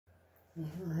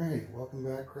Alright, welcome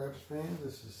back, craps fans.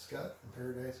 This is Scott from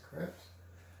Paradise Craps.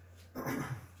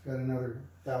 Got another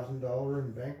 $1,000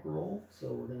 in bankroll, so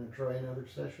we're going to try another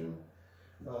session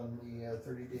on the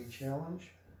 30-day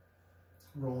challenge.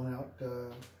 Rolling out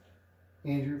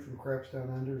Andrew from Craps Down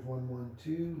Under's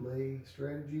 112 lay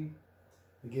strategy.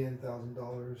 Again,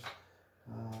 $1,000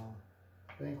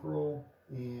 bankroll,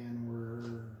 and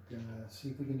we're going to see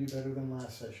if we can do better than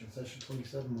last session. Session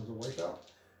 27 was a wipeout.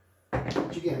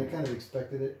 Which again, I kind of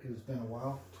expected it because it's been a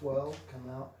while. 12 come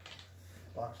out,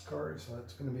 box card, so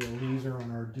that's going to be a loser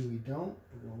on our do we don't.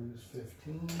 We're going to lose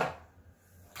 15.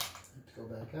 Let's go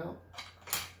back out.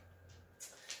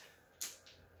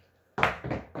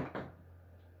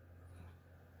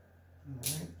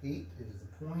 Alright, 8 is the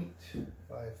point,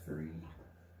 5-3.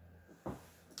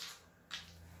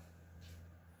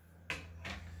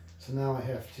 So now I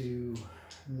have to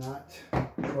not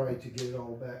try to get it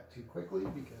all back too quickly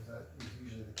because that is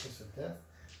usually the kiss of death.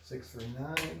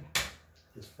 6-3-9.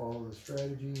 Just follow the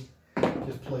strategy.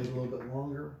 Just play it a little bit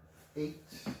longer. 8,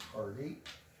 hard 8,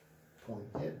 point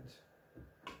heads.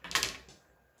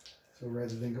 So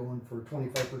rather than going for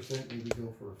 25%, maybe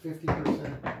go for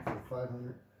 50% for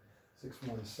 500.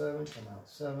 6-1-7, come out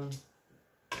 7.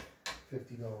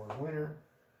 $50 winner.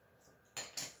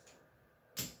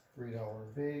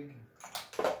 $3 big.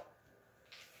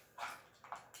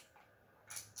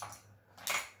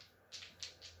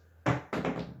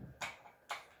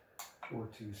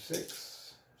 4-2-6.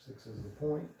 6 is the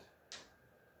point.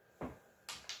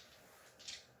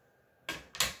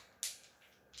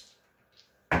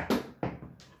 6-3-9.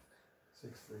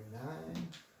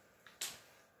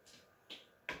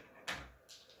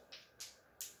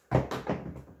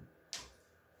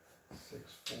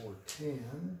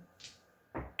 6-4-10.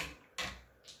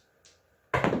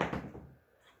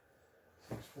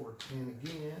 6-4-10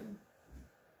 again.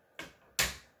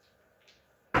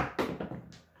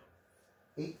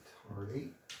 8, hard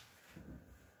 8.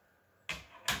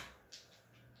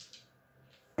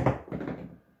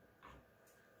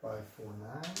 5-4-9.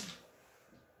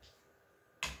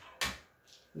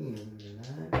 And your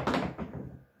 9.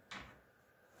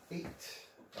 8,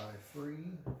 5-3.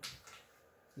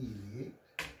 Easy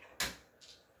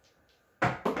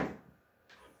 8.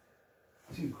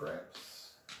 2 craps.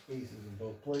 Aces in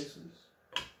both places.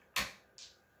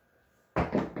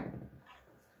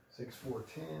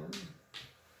 6-4-10.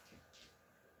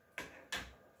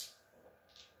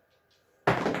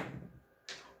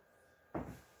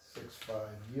 6-5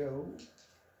 yo.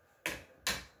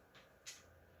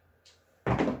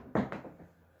 6-4-10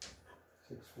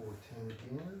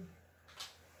 again.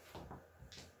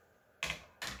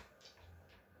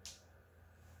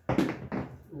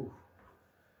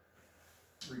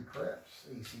 3 craps,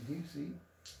 AC-doocy.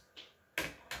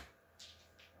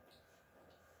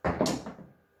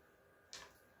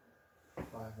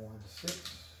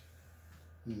 5-1-6.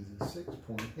 Easy 6,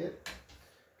 point hit.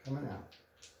 Coming out.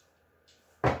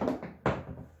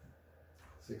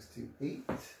 6-2-8.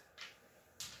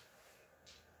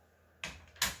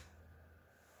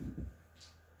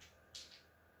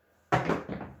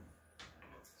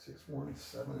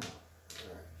 6-1-7 out.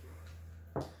 Alright.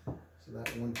 So that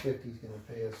 150 is going to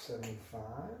pay us 75.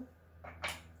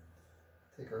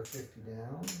 Take our 50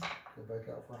 down. Go back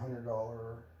out for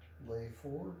 $100 lay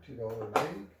 4, $2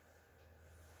 big.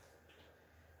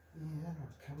 And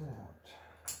we're coming out.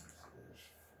 So there's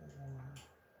 4.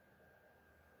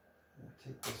 I'm going to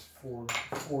take this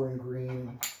 4 in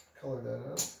green, color that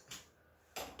up.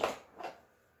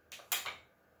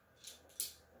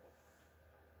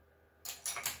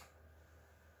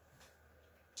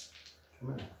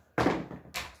 Coming out.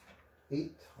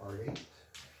 8, hard 8.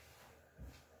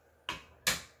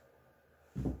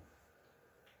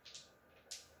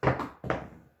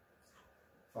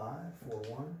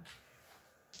 5-4-1.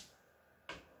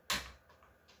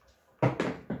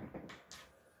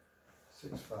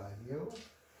 6-5 yo.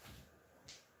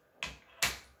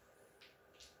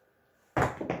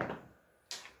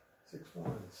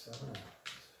 6-1-7 out.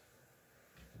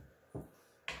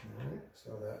 Alright, so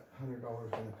that $100 is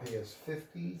going to pay us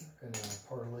 50. Going to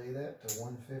parlay that to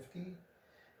 150.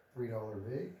 $3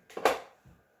 big.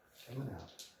 Coming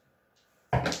out.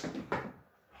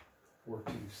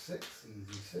 4-2-6,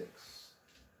 easy 6.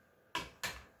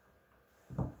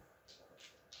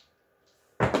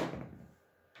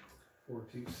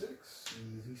 4-2-6,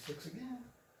 easy 6 again.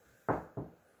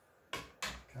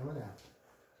 Coming out.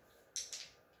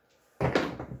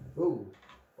 Ooh,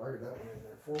 fired that one in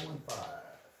there. 4-1-5.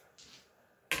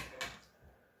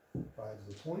 5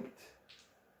 is the point.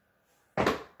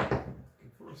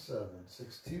 Looking for a 7.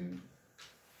 6-2.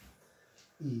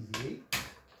 Easy 8.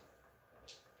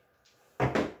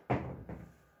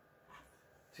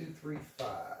 235,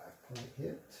 point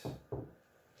hit.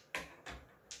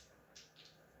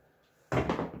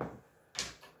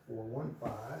 415,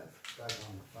 back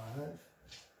on the 5.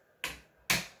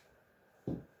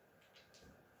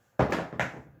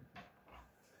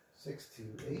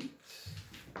 628.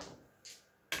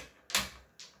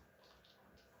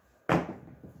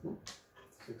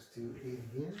 628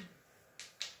 again.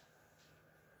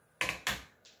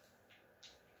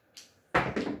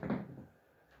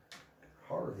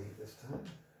 Hard 8 this time.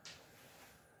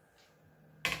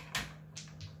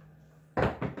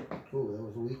 Oh, that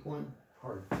was a weak one.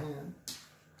 Hard 10.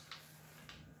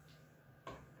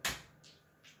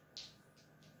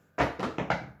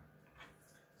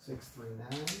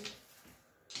 639.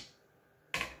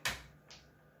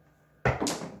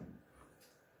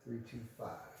 325.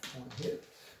 Point hit.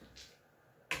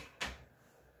 It's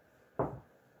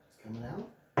coming out.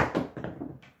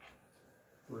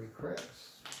 3 craps.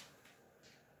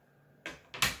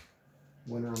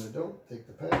 Winner on the don't. Take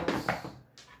the pass.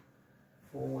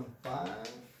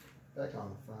 415. Back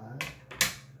on the 5.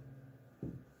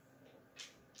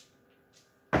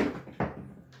 And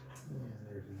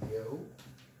there's a yo.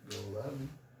 Yo 11.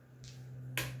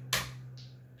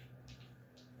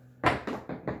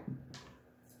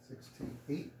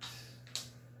 628.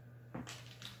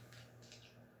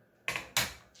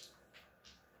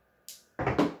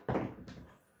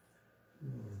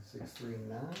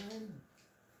 639.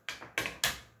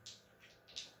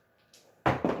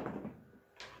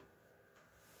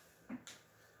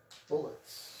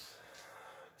 Bullets.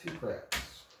 2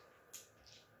 craps.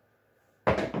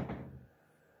 And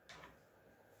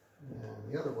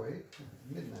the other way,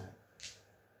 midnight.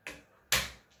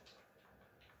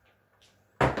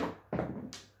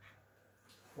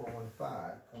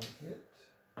 415, point hit.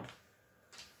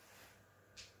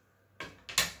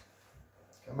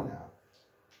 Coming out.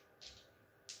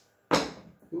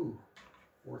 Ooh,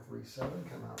 437,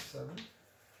 come out 7.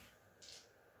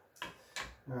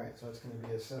 Alright, so it's going to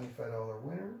be a $75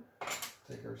 winner.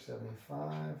 Take our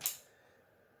 75.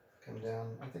 Come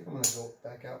down. I think I'm going to go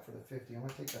back out for the 50. I'm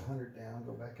going to take the 100 down,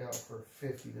 go back out for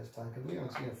 50 this time, because we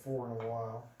haven't seen a 4 in a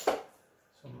while. So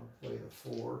I'm going to play the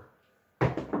 4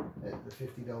 at the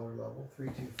 $50 level.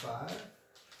 325.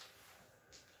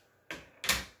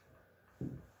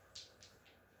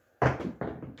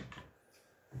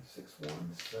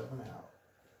 617 out.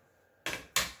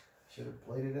 Should have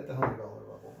played it at the $100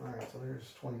 level. Alright, so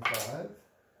there's 25.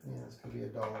 And it's going to be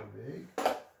 $1 big.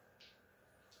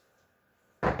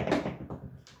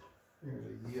 Here's a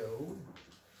yo.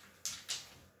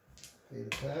 Pay the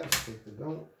pass, take the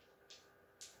don't.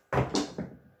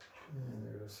 And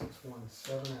there's a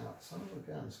 617 out. Son of a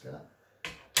gun, Scott.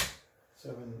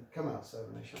 7, come out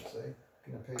 7, I should say.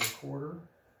 Gonna pay a quarter.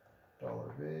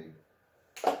 $1 big.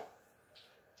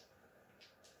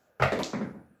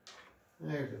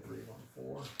 There's a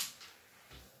 314.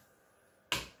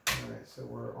 Alright, so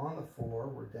we're on the 4.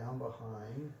 We're down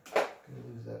behind. Gonna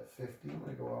lose that 50. I'm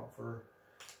gonna go out for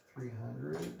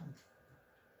 300.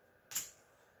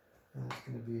 And it's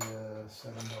gonna be a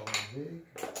 $7 big.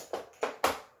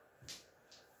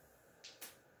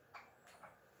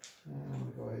 And I'm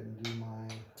gonna go ahead and do my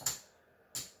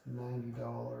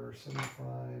 $90,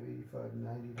 75, 85,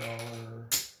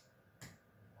 $90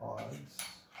 odds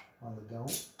on the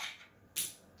don't.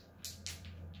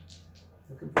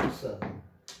 Looking for 7.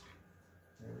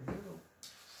 There we go.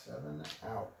 7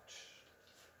 out.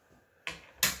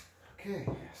 Okay,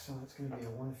 so it's going to be a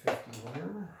 150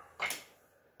 winner.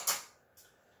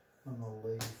 On the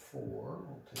lay 4,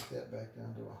 we'll take that back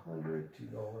down to 100,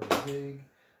 $2 big,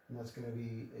 and that's going to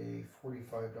be a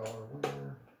 $45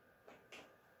 winner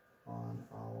on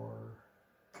our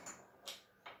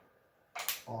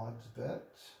odds bet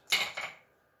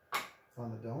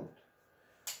on the don't.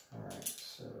 Alright,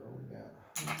 so we got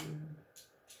 100,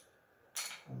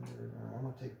 100. Alright, I'm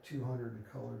going to take 200 and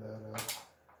color that up.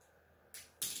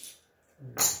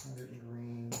 100 in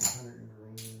green, 100 in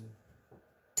green.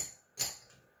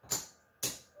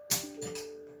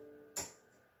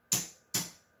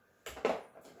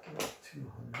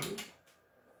 200.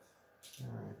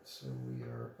 Alright, so we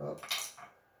are up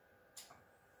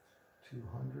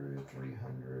 200,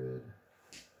 300.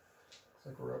 Looks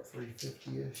like we're up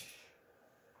 350-ish.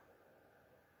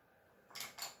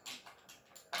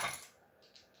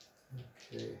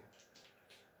 Okay.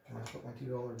 And I put my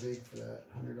 $2 big for that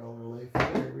 $100 lay.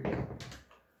 There we go.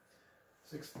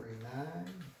 639.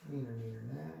 Neener,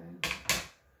 9.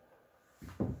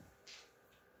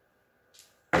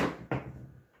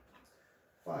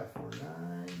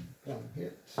 549. Point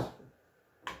hit.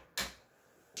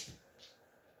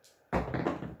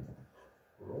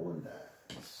 Rolling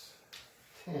dice.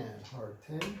 10, hard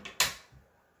 10.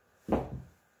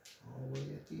 All the way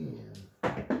at the end.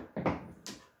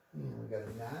 And we got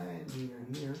a 9 meter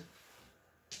here.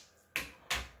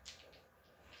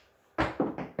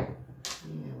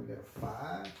 And we got a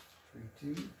 5,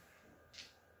 3, 2.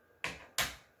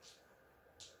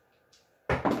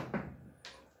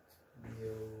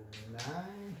 Yo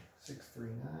 9,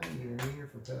 639, meter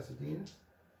from Pasadena.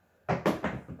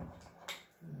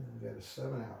 And we got a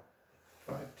 7 out,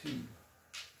 5, 2.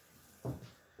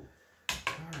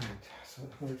 Alright, so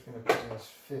we're just going to pay us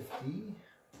 50.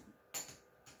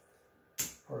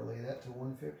 Parlay that to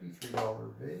 150,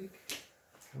 $3 big.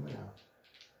 Coming out.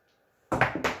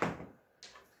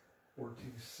 4, 2,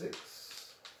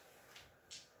 6.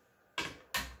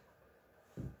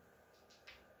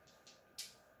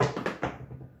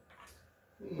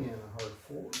 And a hard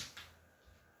 4.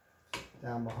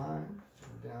 Down behind,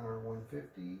 we're down our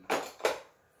 150.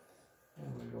 And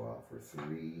we go out for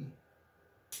 3.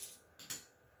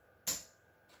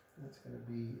 That's going to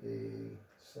be a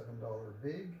 $7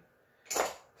 big.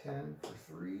 10 for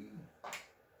 3.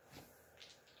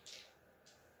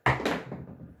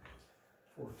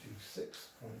 4, 2, 6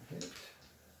 point hit.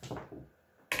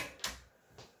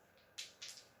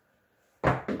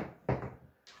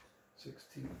 6,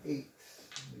 2, 8.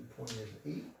 New point is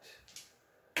 8.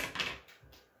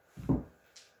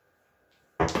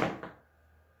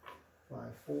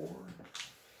 5, 4.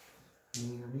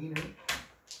 Meter.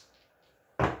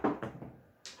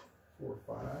 4,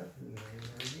 5. Meter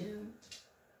again.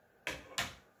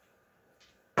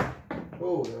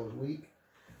 Oh, that was weak.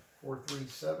 4, 3,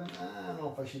 7. I don't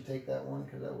know if I should take that one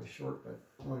because that was short, but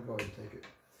I'm going to go ahead and take it.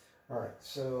 All right,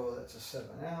 so that's a 7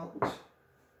 out.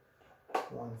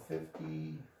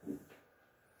 150.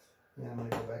 And I'm going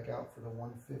to go back out for the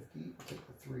 150. Take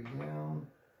the 3 down.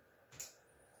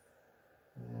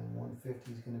 And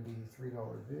 150 is going to be $3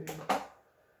 big.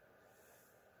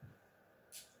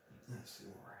 Let's see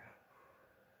where we're at.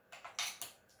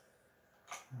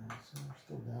 All right, so we're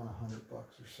still down $100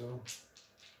 or so.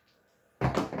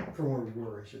 From where we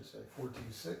were, I should say. 4, 2,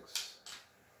 6.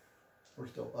 We're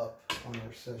still up on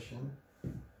our session.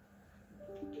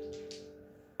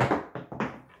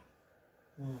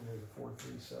 And there's a 4,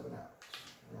 3, 7 out.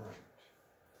 Alright.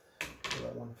 So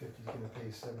that 150 is going to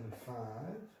pay 75.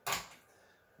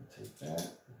 We'll take that.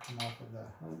 We'll come off of that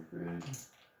 100.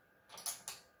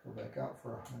 Go back out for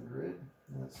 100.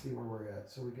 Let's see where we're at.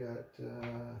 So we got, go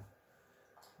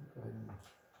ahead and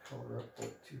color up the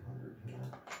 200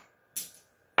 here.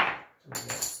 So we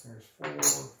got, there's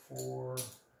 4, 4.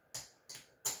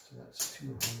 So that's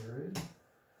 200.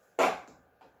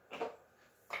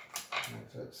 Right,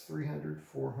 so that's 300,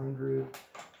 400,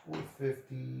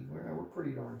 450. Well, we're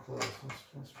pretty darn close.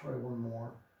 Let's try one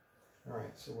more. All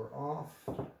right, so we're off.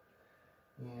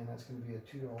 And that's going to be a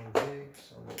 $2 big.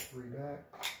 So I'll get 3 back.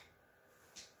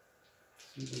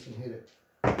 See if we can hit it.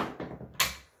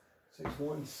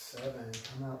 617.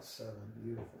 Come out 7.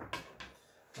 Beautiful.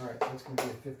 All right, so that's going to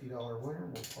be a $50 winner.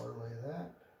 We'll parlay that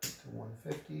to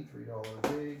 150.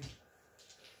 $3 big.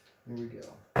 Here we go.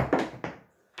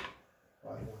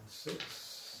 516.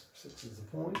 6 is the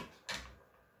point.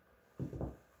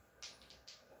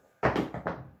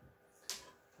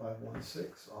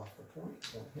 516 off the point.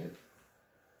 Won't hit.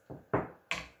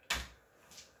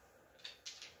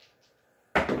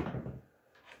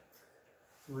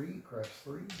 3, crash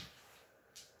 3.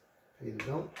 Pay the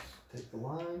don'ts. Take the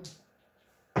line.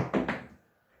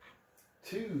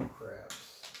 2 craps.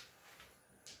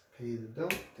 Pay the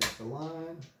don't. Take the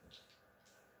line.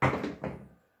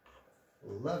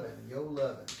 11. Yo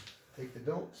 11. Take the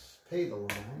don'ts. Pay the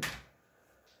line.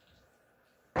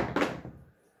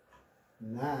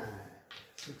 9.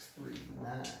 6, 3,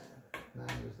 9. 9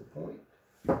 is the point.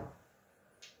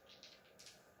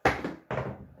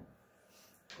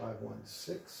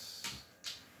 516.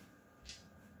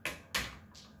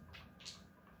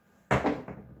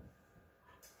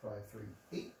 5, 3,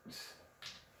 8.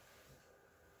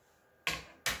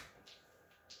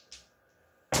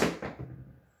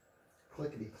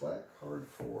 'Clickety-clack, hard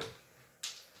 4.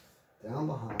 Down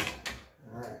behind.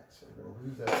 Alright, so we're going to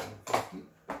lose that 150.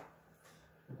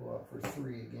 We'll go out for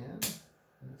 3 again.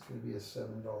 And it's going to be a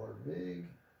 $7 big.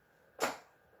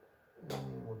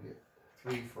 And we'll get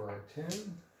 3 for our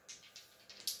 10.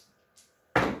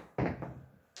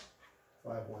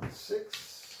 516.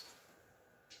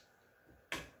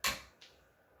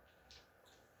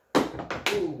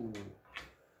 Ooh,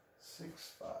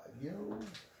 6, 5, yo.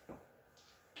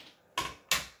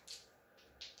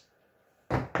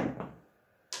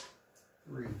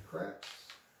 3 craps.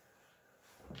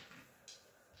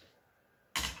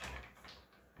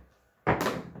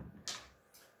 5,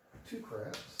 2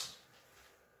 craps,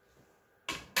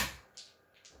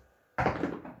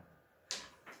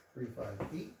 3, 5,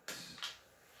 8,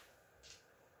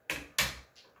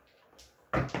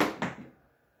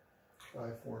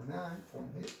 5, 4, 9,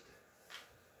 point hit.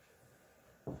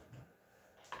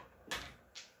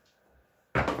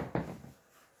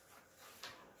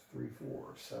 3, 4,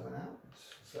 7 out.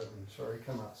 7, sorry,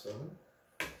 come out 7.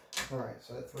 Alright,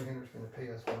 so that 300 is going to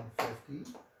pay us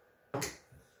 150.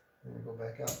 We're going to go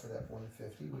back out for that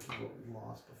 150, which is what we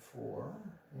lost before.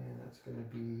 And that's going to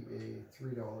be a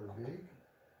 $3 big.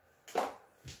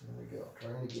 There we go.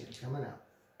 Trying again. Coming out.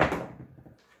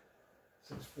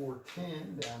 6, 4,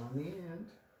 10 down on the end.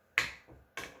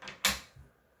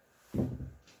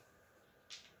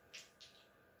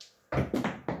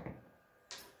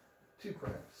 Two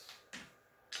craps.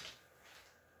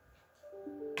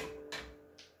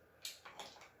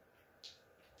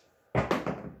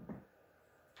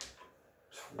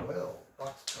 12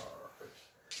 boxcars.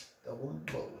 Double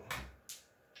and low.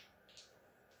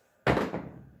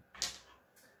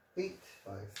 8,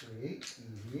 5, 3, 8,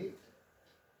 easy 8.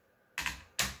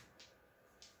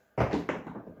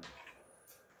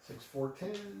 6, 4,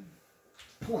 10.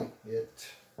 Point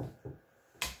hit.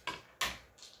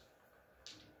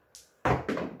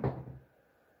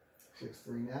 6,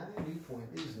 3, 9. Dew point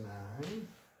is 9.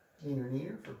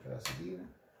 Neener for Pasadena.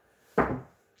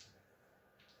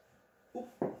 Oop,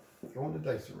 throwing the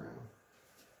dice around.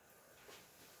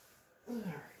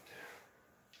 Alright.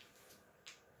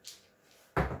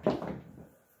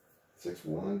 6,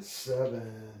 1,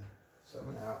 7.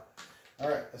 7 out.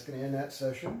 Alright, that's going to end that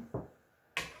session.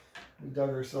 We dug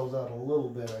ourselves out a little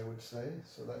bit, I would say.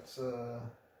 So that's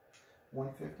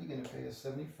 150, going to pay us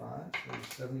 75. There's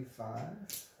 75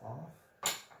 off.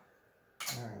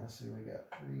 Alright, let's see what we got.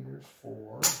 3, there's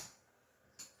 4. So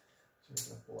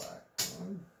there's a black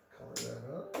one. Color that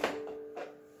up.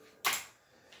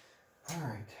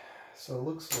 Alright, so it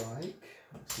looks like,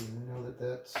 let's see, we know that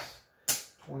that's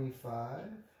 25.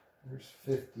 There's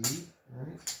 50,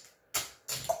 right?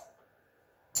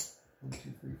 1, 2,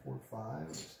 3, 4, 5.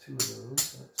 There's 2 of those,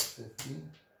 so that's 50.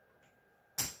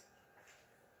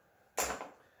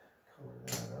 Color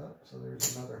that up. So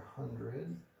there's another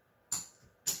 100.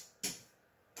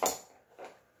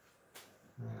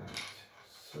 Alright,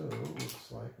 so it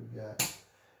looks like we got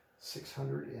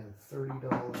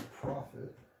 $630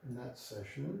 profit in that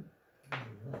session.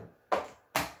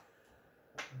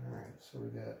 Alright, so we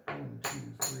got 1, 2,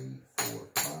 3, 4,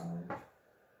 5.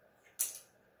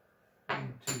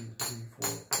 1, 2, 3, 4,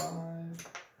 5.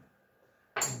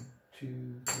 1,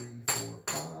 2, 3, 4,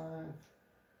 5.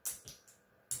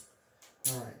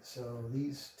 Alright, so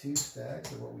these 2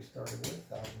 stacks are what we started with,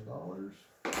 $1,000.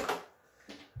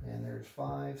 And there's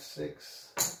 5,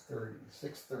 6, 30,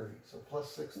 630. So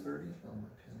plus 630 on my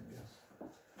pen, I guess.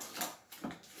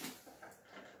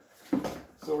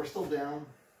 So we're still down,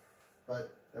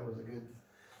 but that was a good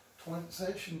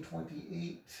session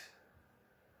 28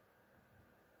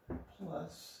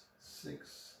 plus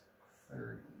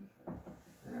 630. All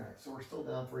right, so we're still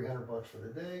down $300 for the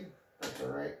day. That's all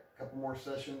right. A couple more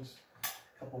sessions,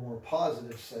 a couple more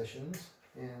positive sessions,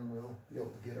 and we'll be able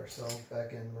to get ourselves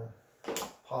back in the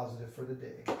positive for the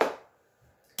day.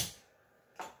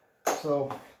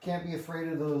 So can't be afraid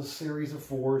of those series of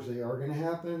 4s. They are going to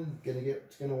happen.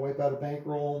 It's going to wipe out a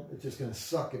bankroll. It's just going to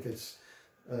suck if it's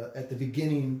at the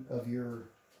beginning of your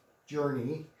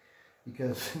journey,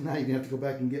 because now you're going to have to go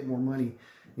back and get more money.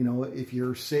 You know, if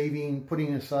you're saving,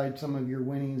 putting aside some of your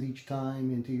winnings each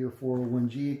time into your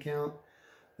 401g account,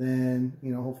 then,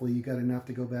 you know, hopefully you got enough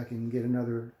to go back and get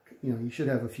another, you know, you should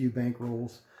have a few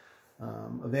bankrolls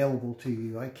available to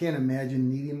you. I can't imagine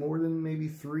needing more than maybe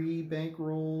 3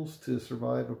 bankrolls to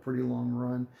survive a pretty long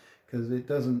run, because it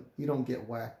doesn't, you don't get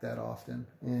whacked that often.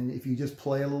 And if you just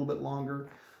play a little bit longer,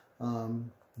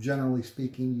 generally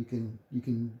speaking, you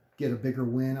can get a bigger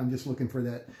win. I'm just looking for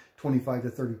that 25 to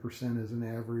 30% as an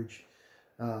average,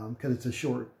 because it's a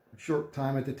short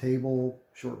time at the table,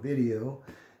 short video,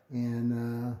 and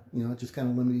you know, it's just kind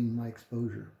of limiting my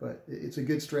exposure. But it's a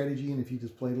good strategy, and if you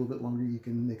just play a little bit longer, you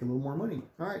can make a little more money.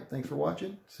 All right, thanks for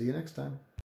watching. See you next time.